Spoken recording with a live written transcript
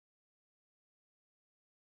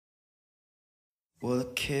Well, the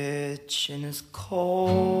kitchen is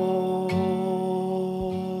cold,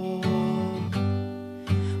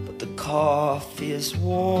 but the coffee is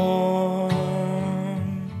warm,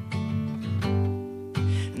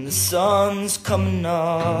 and the sun's coming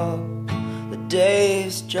up, the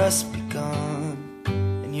day's just begun,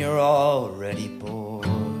 and you're already bored.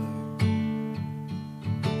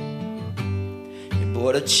 You're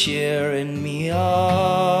bored of cheering me up,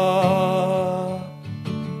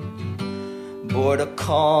 bored of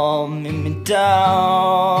calming me down,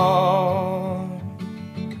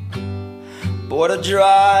 bored of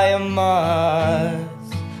drying my eyes.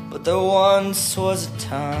 But there once was a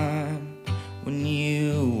time when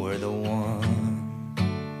you were the one.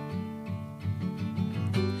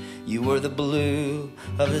 You were the blue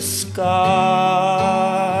of the sky.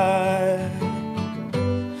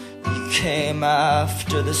 You came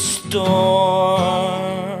after the storm.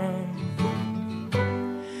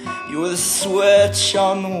 You were the switch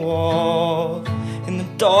on the wall in the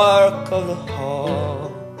dark of the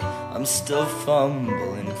hall I'm still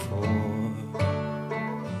fumbling for.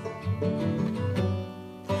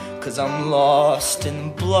 'Cause I'm lost in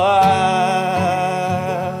the black.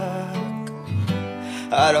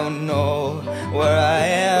 I don't know where I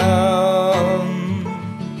am.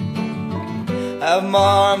 I have my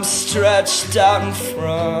arms stretched out in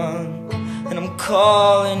front, and I'm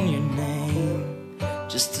calling your name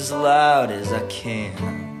just as loud as I can.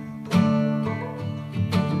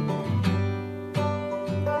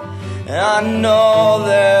 And I know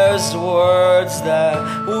there's words that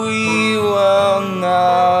we will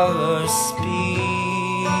never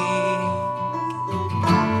speak,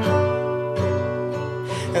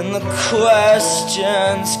 and the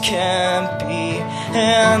questions can't be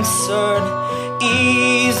answered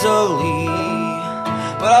easily.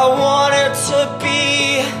 But I want it to be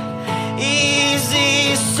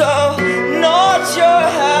easy, so nod your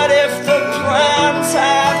head if the plans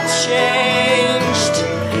have changed.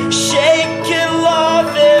 Shake your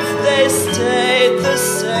love if they stayed the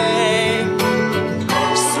same.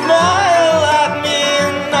 Smile at me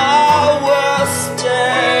and I will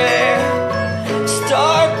stay.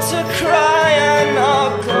 Start to cry and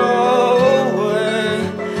I'll go away.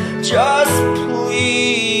 Just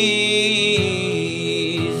please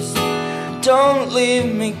don't leave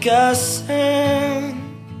me guessing.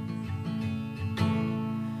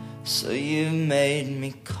 So you made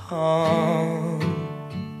me come,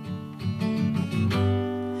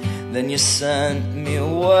 then you sent me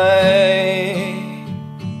away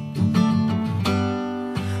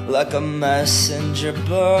like a messenger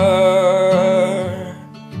bird.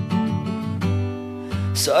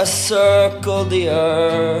 So I circled the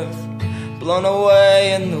earth, blown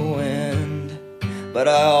away in the wind, but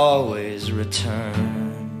I always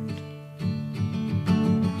returned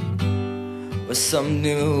with some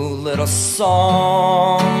new little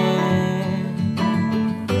song,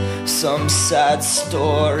 some sad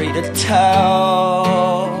story to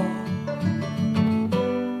tell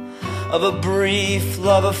of a brief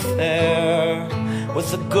love affair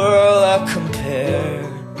with a girl I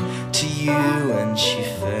compared to you and she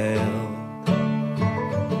failed.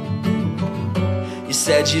 You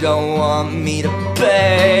said you don't want me to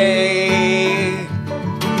beg,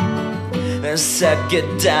 and said get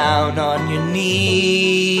down on your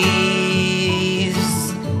knees,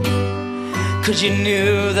 'cause you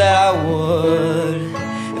knew that I would,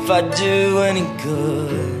 if I do any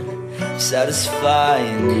good,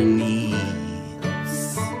 satisfying your needs.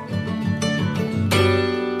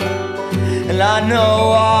 And I know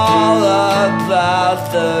all about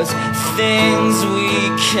those things we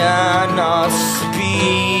cannot speak.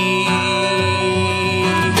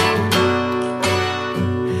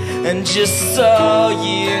 And just so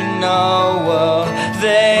you know, well,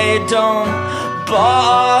 they don't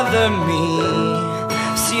bother me,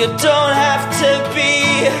 so you don't have to be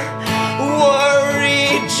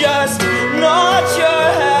worried. Just nod your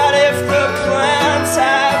head if the plans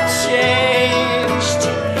have changed.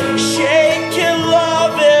 Shake your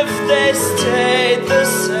love if they stayed the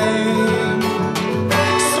same.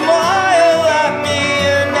 Smile at me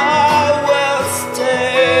and I will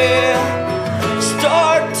stay.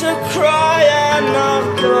 Start to cry and I'll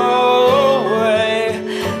go away.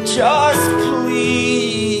 Just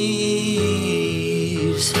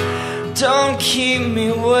please don't keep me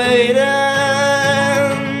waiting.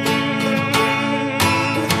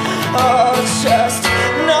 Oh, just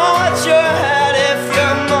nod your head if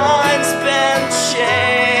your mind's been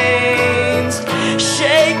changed.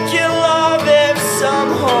 Shake your love if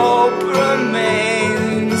some hope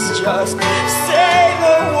remains. Just say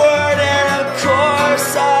the word and of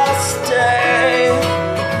course I'll stay.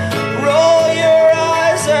 Roll your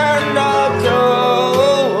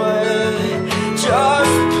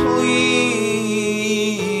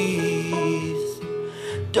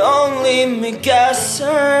keep me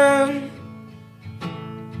guessing.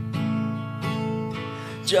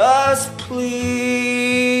 Just please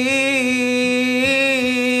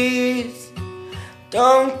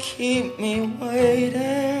don't keep me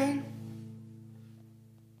waiting.